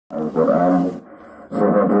Al Qur'an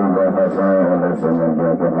sudah dibahasa oleh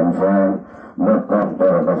Ustadz Hamza. Berkat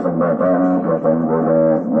kesempatan datang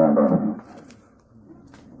boleh ngomong.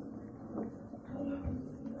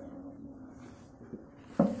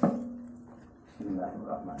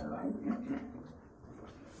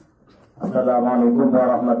 Assalamualaikum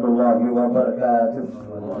warahmatullahi wabarakatuh.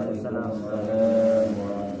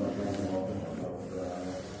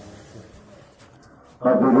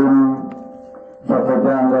 Hadirin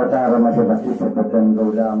sekalian anggota Remaja Masjid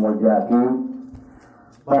Nurul Huda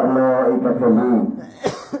perlu ikatili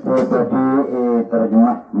seperti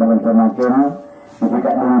terjemah merencanakan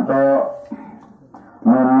jika untuk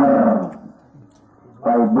nomor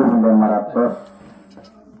 1532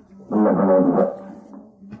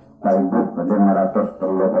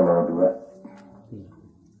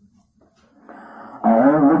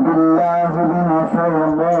 A'udzu billahi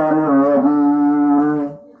minasyaitonir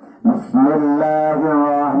rajim.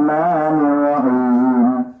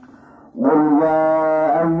 Bismillahirrahmanirrahim. Qul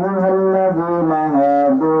ya ayyuhalladzina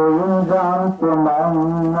hadu in za'amtum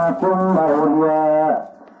annakum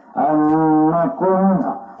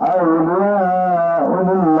awliya'u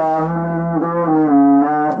lillahi min dunin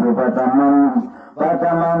nasi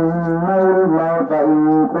فتمنوا الموت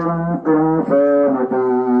إن كنتم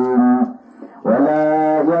صادقين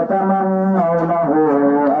ولا يتمنونه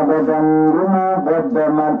أبدا بما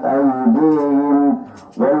قدمت أيديهم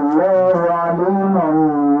والله عليم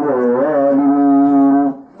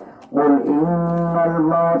بالظالمين قل إن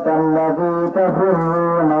الموت الذي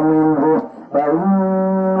تفرون منه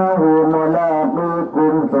فإنه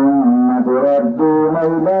ملاقيكم ثم تردون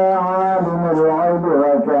إلى عالم الغيب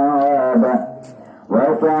وشهادة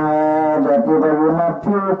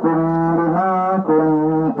فينبئكم بما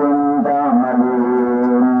كنتم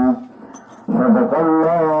تعملون صدق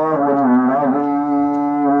الله العظيم.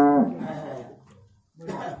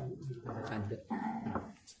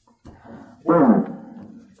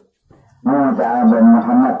 Muhammad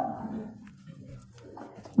Muhammad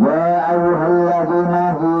ya ayyuhalladzina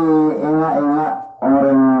ingat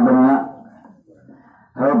orang benak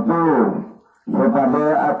hadu kepada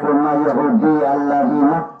agama Yahudi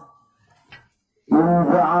alladzina in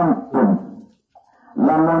za'amtum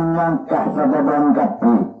lamun nyangkah sababan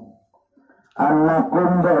kapi annakum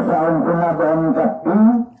bersaun kunaban kapi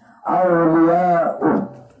awliya'u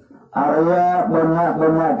arya banyak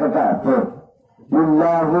kekasih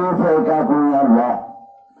billahi saikakum Allah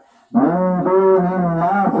min dunin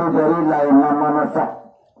nasi dari lain manusia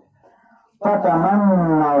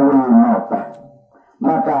fatamannawul mautah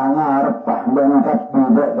maka ngarepah bangkat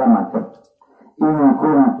tidak mati in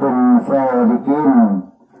kuntum shadiqin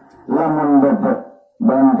lamun bebek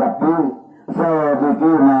bangkat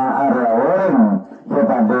shadiqina ada orang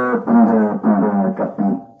kepada penduduk kapi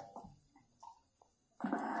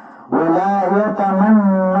wala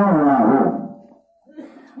yatamannawnahu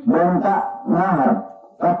bentak ngarep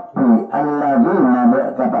kapi alladzina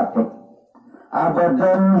berkapati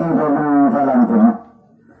abadan hidup salam tuna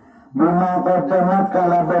bima qaddamat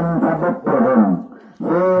kalaban sabut turun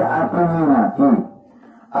api minati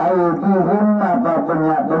aydihim apa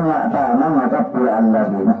banyak tanah maka pi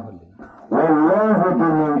alladzina wallahu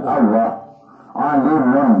dinin Allah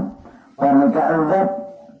alimun panika azab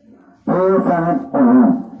sangat umum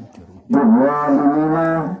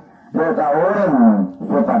biwalimina data orang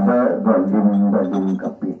kepada berdim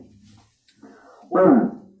kapi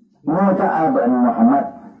mu'ta'aban Muhammad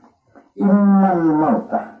innal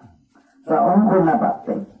mautah sa'ungkun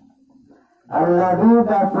nabatin alladhi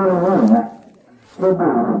tafiruna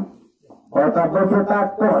suburu kota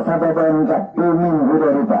bersetakuk sababan kapi minggu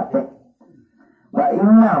dari batik wa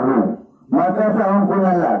innahu maka sa'ungkun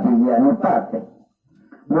alladhi yani batik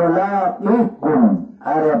mulaqikum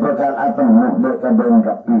ada bekal atemu berkaban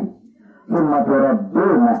kapi summa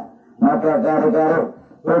turadduna maka kari-kari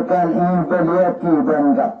bekal ini beliaki dan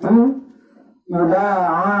kapi ila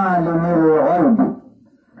alimil ghaibi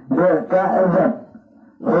deka azab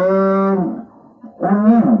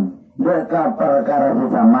unin deka perkara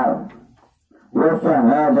samar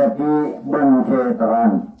wasyahadati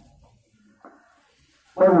benceteran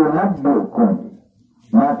penabdukum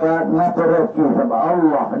maka ngapereki sebab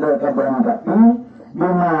Allah deka berangkati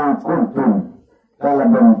bima kuntum kalau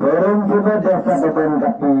bentereng juga jasa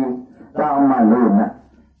berangkati ta'amaluna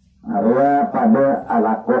area pada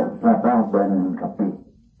alakuh sabah berangkati.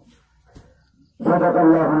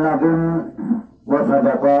 Sadaqallahul azim wa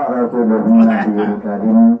sadaqa rasulullah nabiyil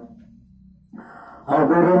karim.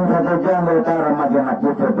 Hadirin saja anggota Remaja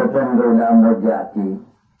Masjid Nurul Huda.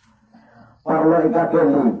 Perlu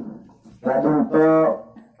ikakeli untuk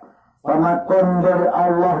pemakon dari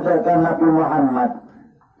Allah dan Nabi Muhammad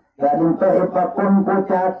kadang tu ipakun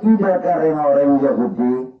kucaki dari orang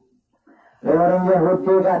Yahudi. Orang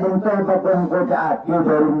Yahudi kadang tu ipakun kucaki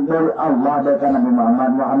dari Allah dari Nabi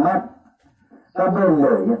Muhammad. Kabel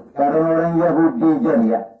ya, karena orang Yahudi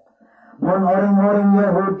jadi. Mun orang-orang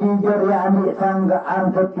Yahudi jadi ambil sanggaan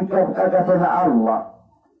ketika kata Allah.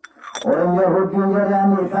 Orang Yahudi jadi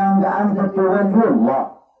ambil sanggaan ketika Allah.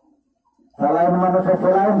 Selain manusia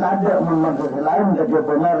selain tak ada manusia selain kerja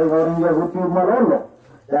benar orang Yahudi melolok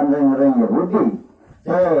dan orang Yahudi.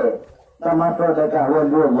 Termasuk dekat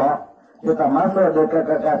Allah, kita masuk dekat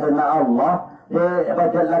kekasih Allah.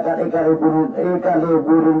 Baca lakat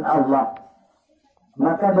ikaliburin Allah.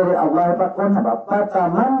 Maka dari Allah pakun apa?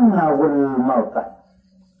 Fatamannawul mautah.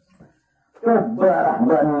 Cobalah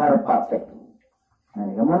benarpate.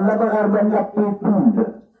 Mun bakar ben kapi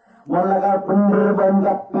bener. Mun bakar bener ben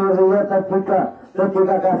kapi riya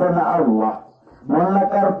ketika kasana Allah. Mun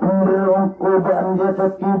bakar bener ongko ben dia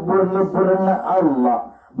setibur leburna Allah.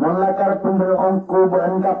 Mun bakar bener ongko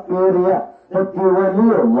ben kapi riya wali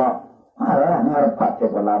Allah. Alah ngarpate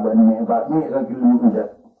pala ben ni lagi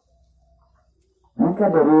muda.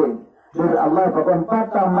 Maka dari Allah pakun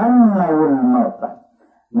fatamannawul mautah.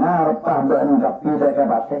 Ngarpah ben kapi dak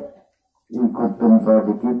kabate. Ikutin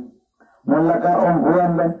sedikit melakar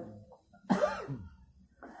ongguan ben.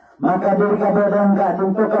 Maka dari kebedaan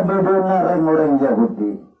itu kebedaan orang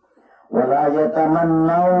Yahudi. Wala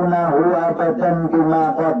yatamannawnahu abadan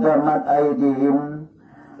bima qaddamat aydihim.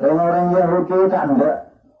 Orang Yahudi tanda.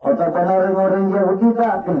 Kota benar orang Yahudi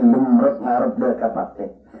tak gelem ngarep dekat pate.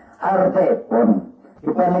 Artepun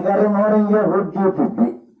kita negara orang Yahudi itu.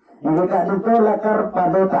 Ini kak itu lakar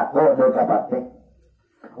pada takut dekat pate.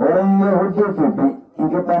 Orang Yahudi itu,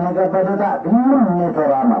 ini panega pada tak belum ni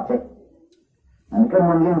seorang mati. Ini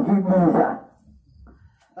mungkin bisa.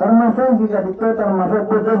 Termasuk jika itu termasuk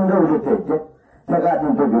betul itu. Jika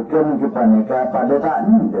ditunjukkan ini panega pada tak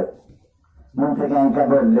ada. Mungkin yang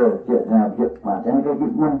keberleh, macam itu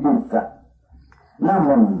bisa.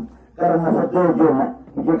 Namun karena setuju,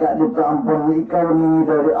 jika itu ampun ikau ini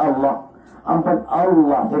dari Allah, ampun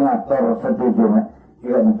Allah sengator setuju.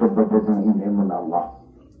 Jika itu betul ini min Allah.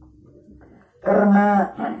 Karena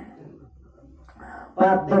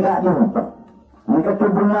tidak dihukum. Maka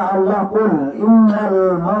tubuhnya Allah pun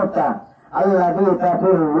innal mauta alladhi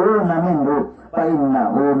tafirruna minhu fa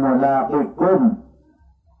innahu mulaqikum.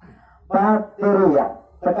 Patriya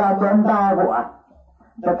tekaban tabuah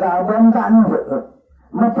tekaban tanda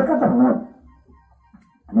macam ketemu.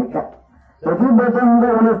 Nikah. Jadi betul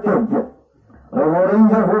oleh tujuh. Orang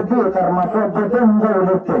Yahudi termasuk betul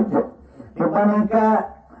oleh tujuh. Kita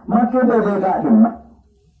nikah. Maka boleh tak lima.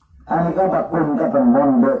 Anika bakun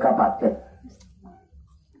ketemu dekat pate.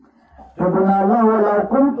 Sebenarnya walau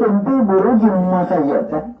kuntum fi burujin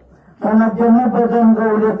musayyada. Karena jenis betul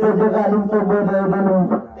boleh terjaga untuk belum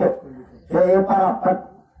betul. Saya parapat.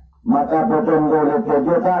 Maka betul boleh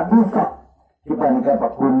terjaga tak bisa. Kita nikah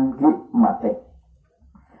bakun di mate.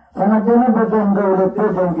 Karena jenis betul boleh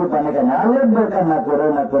terjaga kita nikah nyalib dekat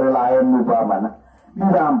negara lain lupa mana.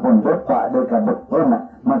 Bila ampun depak dekat betul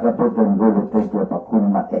maka betul boleh terjadi pakun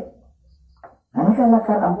mati. Ini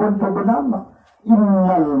kalahkan ampun sebenarnya.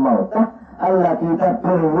 Innal mautah allati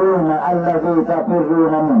tafirruna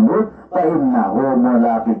minhu fa innahu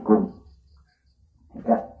mulaqikum.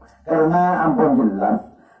 Karena ampun jelas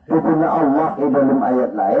sebenarnya Allah di dalam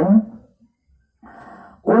ayat lain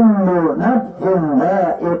kullu nafsin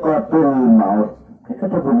dha'iqatul maut. Itu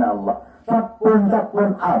sebenarnya Allah.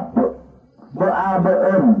 Sapun abu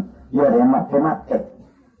berabaan ya mati.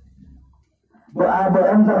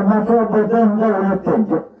 Berabaan termasuk betul oleh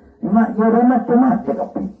tujuh. Mak ya mati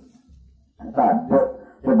tapi. Tak ada.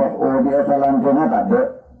 Sebab dia salanjana tak ada.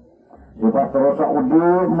 Sebab terus udi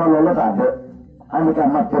melolot tak ada. Anika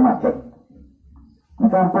mati.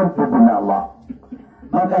 Maka pun sebenarnya Allah.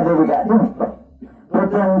 Maka dari kat ini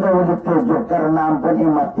betul oleh tujuh karena ampun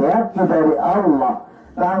imatiati dari Allah.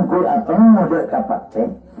 Tangkul atau muda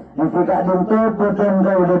kapate. Jika dintu betul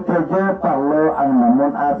oleh tujuh kalau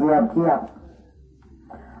namun siap.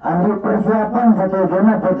 Ambil persiapan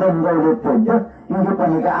setujunya betul oleh tujuh. Ini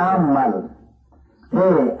panika amal.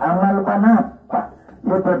 Amal panapa?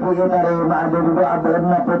 Seperti kita rima ada juga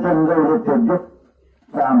abadna betul oleh tujuh.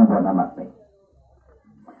 Sampun amat.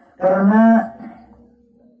 Karena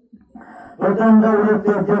betul oleh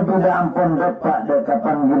tujuh bila ampun dapat dekat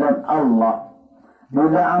panggilan Allah.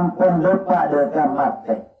 Bila ampun dapat dekat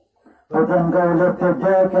mati. Betul oleh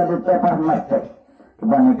tujuh ke depan mati.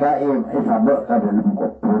 Kebanyakan sabak ke dalam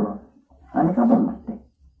kubur. Ini kabar mati.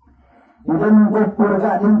 Di dalam kubur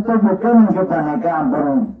kat itu bukan kebanyakan ampun.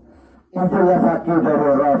 Itulah sakit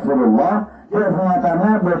dari Rasulullah. Ternyata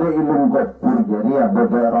beda ilmu kepun jadi ya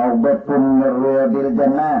beda raubatun mirwiyadil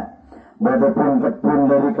jannah, beda pun kepun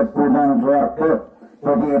dari kepunan suarga.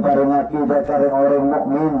 Bagi paring akidah kareng orang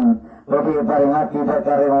mukmin, bagi paring akidah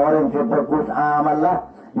kareng orang sebagus amal lah,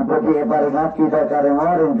 bagi paring akidah kareng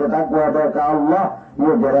orang setakwa ke Allah,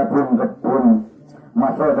 ia jarapun kepun,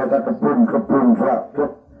 masuk dekat kepun suarga.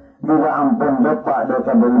 Bila ampun lepak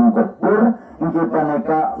dekat belum kepur, ini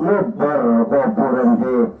paneka lebar kopur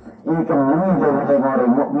ini. Ikan ini dari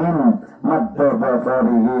orang mukmin, madda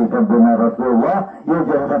basarihi kebenar Rasulullah, ia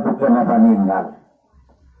jangan satu kena meninggal.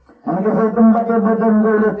 Ini saya tempat yang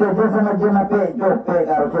betul-betul kerja sama jenapek jopek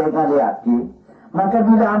kalau saya kali hati. Maka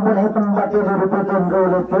bila ampun tempat yang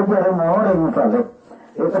betul-betul kerja orang saleh.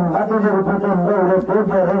 Tempat yang betul-betul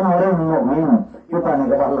kerja orang mukmin. Kita ni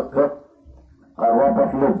kawal lekep. Kalau apa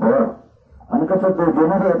lebar. Ini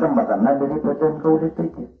kesetujuan dia tempatan dari betul-betul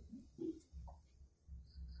kerja.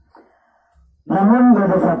 Namun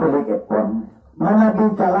beda satu lagi pun, menabi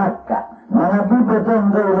calaka, menabi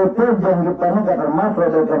betul-betul kerja kita ni termasuk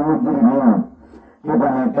dengan muslimin. Kita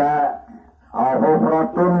mereka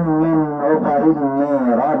Al-Hufratun min Ufarin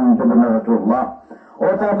Niran sebenarnya Rasulullah.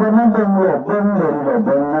 Otaknya lubang dari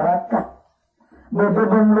lubang neraka.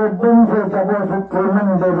 Lubang sejauh sukunan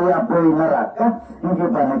dari api neraka. Ini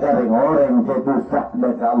kita mereka orang sedusak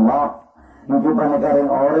dari Allah. Ini kita mereka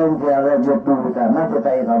orang yang jatuh sana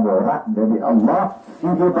kita isaborak dari Allah.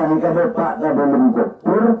 Ini kita mereka depak ke dalam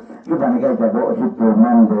kubur. Kita mereka jatuh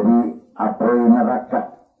sukunan dari api neraka.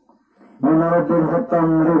 Menurut tentang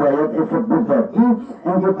riwayat tersebut tadi,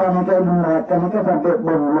 yang kita nikah di neraka nikah sampai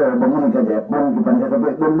bangun nikah Jepang, kita nikah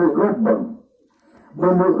sampai benduk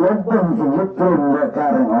lubang sinetron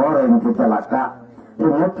kareng orang celaka,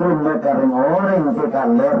 sinetron kareng orang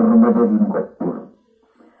kaler betul kubur.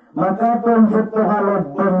 Maka pun setelah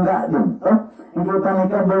lubang enggak jumpa, kita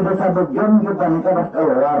nikah beda satu jam, kita nikah pas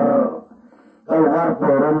keluar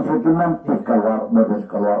turun sekiman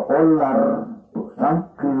keluar olar.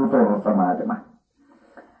 Sampai itu sama ada mah.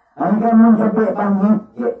 Angkat mencapai pangit,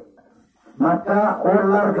 maka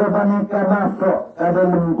ular kebaneka masuk ke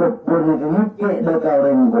dalam kubur ngike dekat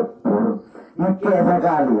orang kubur, ngike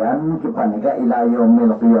sekalian kebaneka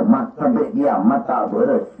ilayomil kiamat sampai kiamat tak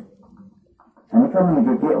beres. Angkat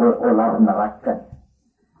ngike ular neraka.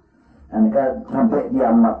 Angkat sampai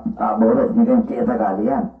kiamat tak beres ngike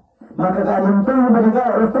sekalian. Maka kalian tu mereka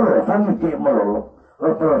terus ngike melolok.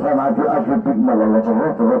 Terus sama asyik melolok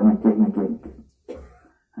terus mikir.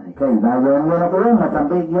 Ini ilayah melolok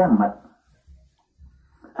sampai kiamat.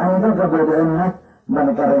 Ini kebedaannya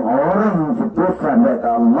mereka orang setusan dari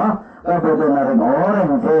Allah, kebedaan orang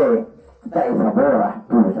tak isaborah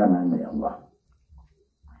tulisan dari Allah.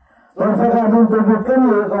 Terus saya tunjukkan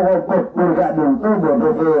kalau kubur tak tunjuk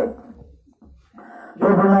bodoh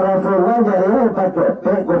sebenarnya Rasulullah jadi apa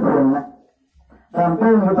copek kuburnya.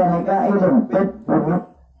 Sampai kita nikah lempet bumi.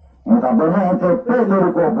 Kita benar ETP dari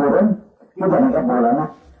kuburan. Kita nikah bolana.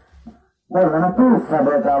 Bolana tusa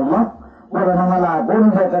dari Allah. Bolana ngelakun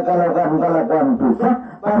jika kelakuan tusa.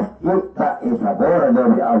 Pasti tak isabora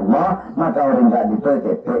dari Allah. Maka orang tak itu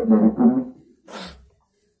ETP dari bumi.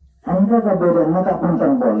 Anda kebedaannya tak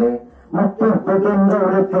penting boleh. Mati betul-betul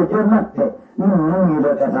oleh tujuan mati. Ini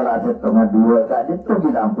dah salah setengah dua. Kak itu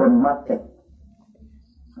bila ampun mati.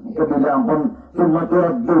 Bila ampun semua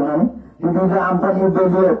turut dunia ni, bila ampun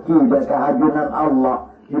ibadati dan kehajunan Allah,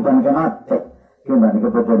 kita nak mati. Kita nak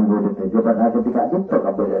kebetulan boleh tu. Jika ketika itu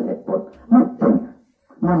kebetulan pun mati.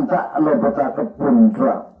 Minta Allah betul kepun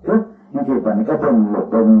suatu, kita nak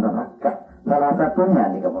kebetulan neraka. Salah satunya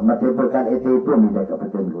ni kamu mati berkat itu ni dah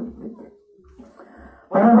kebetulan boleh tu.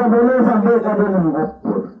 Orang boleh sampai ke dalam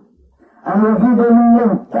kubur. Anu kita ni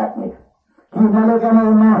lencak ni. Kita lekan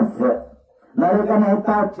masa. Mereka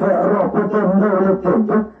tak roh betul-betul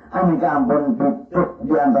tujuh. Ini ampun tujuh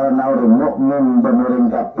di antara orang mukmin dan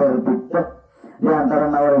orang kafir tujuh. Di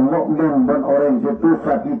antara orang mukmin dan orang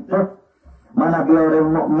setusah tujuh. Mana dia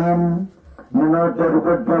orang mukmin menurut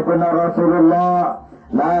benar Rasulullah,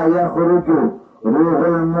 la yakhruju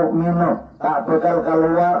ruhul mu'minu, tak bakal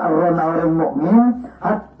keluar orang mukmin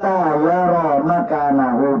hatta yara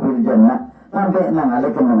makanahu fil jannah, sampai nangali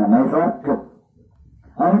kemenangan surga.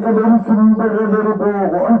 Angka dari sumber dari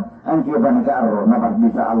pokok, angka banyak arroh, nampak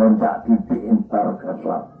bisa loncat titik entar ke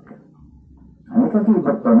surga. Angka si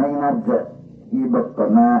betona inaja,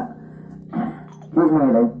 betona ini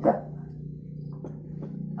lecah.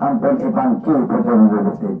 Ampun ipangki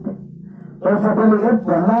betul-betul. Terus saya lihat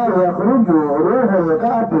benar ya keruju, ruhul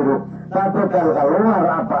kafiru, tak bakal keluar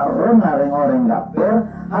apa orang kafir,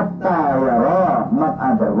 hatta yara mak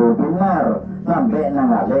adahu binar, sampai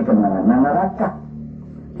nangali kemenangan neraka.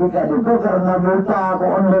 Jika itu karena buta aku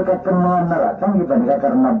ondekat kemuan neraka, kita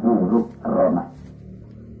karena buruk rona.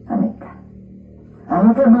 Aneka.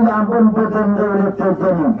 Aneka bila ampun petanda oleh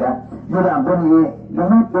terjenika, bila ampun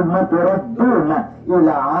Jumat radduna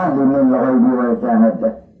ila alimil ghaibi wa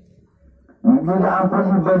syahadah. Bila ampun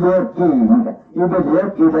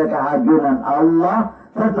ibadiyaki dan kehajunan Allah,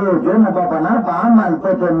 setujuan apa-apa amal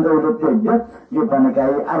petanda oleh terjenik, kita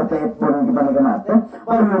nikai arti pun kita nikai mati,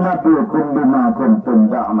 wa yunabiukum bima kuntum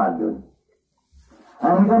ta'amalun.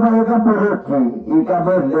 Ika mereka beruki, ika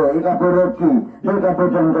beruki, ika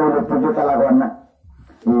petanda oleh terjenik kalakuan.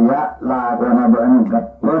 Iya, lakukan berangkat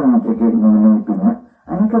pun sikit menunjuknya.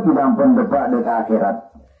 Ika bilang pun depan dekat akhirat.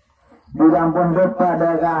 Bilang pun depan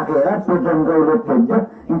dekat akhirat, pujan kau lepeja,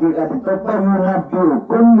 jika ditepan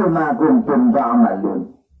yunabiukum bima kuntum ta'amalun.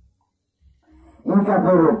 Ika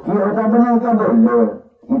beruki, atau benar ika boleh.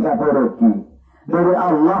 Ika beruki. Dari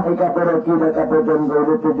Allah, ika beruki dekat pujan kau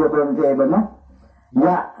lepeja bangsa benar.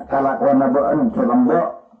 Ya, kalau kau nak berangkat lembok.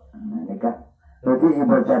 Ika. Jadi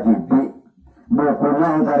ibadah titik.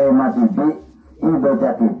 Bukunya Terjemah titik, ibaca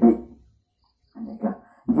titik.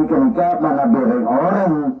 Jika mana bereng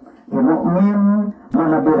orang si mukmin,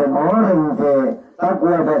 mana bereng orang si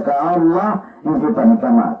takwa dekat Allah, ini panika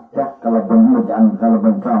macam kalau pembacaan, kalau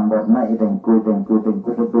pencambot, nah tengku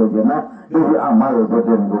setuju dari amal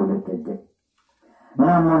betul betul.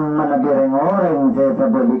 Namun mana bereng orang si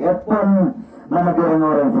sebelik pun, mana bereng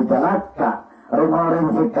orang si celaka, orang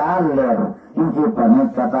si kaler. Ini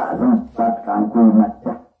panik kata sempat kangkui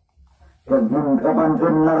macam. Kapan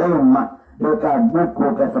nerima dekat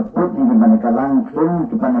buku kesebut ini mereka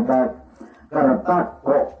langsung mereka kertas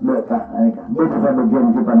kok dekat mereka. Bisa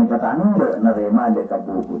bagian kita mereka tanda nerima dekat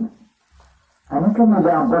buku. Ini kan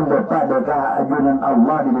tidak ampun dekat dekat ajunan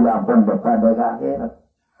Allah tidak ampun dekat dekat akhirat.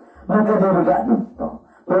 Maka dia dekat itu.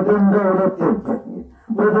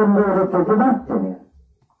 Betul-betul macam ni.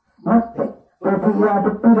 Macam. Jadi ia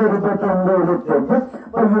betul dari petanda oleh Tuhan.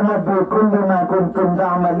 Payunabiukum bima kuntum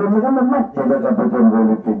ta'amalun. Ini kan memacam dekat petanda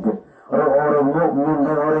oleh Tuhan. Orang-orang mukmin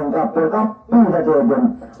dan orang kafir tapi saja dan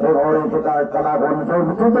orang-orang kelakuan saya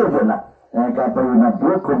betul je lah. Mereka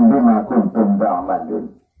payunabiukum bima kuntum ta'amalun.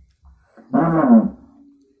 Namun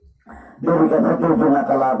dari kata tujuh nak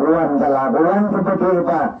kelakuan seperti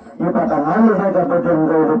apa? Ipa tangan mereka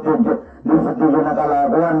petanda oleh Tuhan. Di setuju nak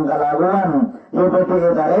kelakuan seperti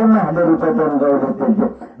kita remah dari petanda oleh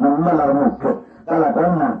Tuhan. Memelar muka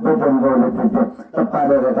kelakuan petanda oleh Tuhan. Tepat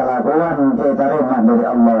dari kelakuan kita remah dari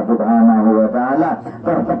Allah Subhanahu Wa Taala.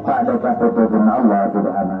 Tertepat dekat petunjuk Allah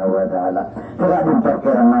Subhanahu Wa Taala. Tidak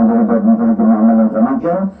diperkirakan dari penerjemah malam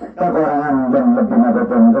semakin kekurangan dan lebih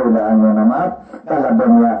petunjuk dan mohon maaf. Kalau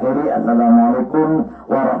berakhiri, assalamualaikum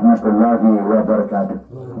warahmatullahi wabarakatuh.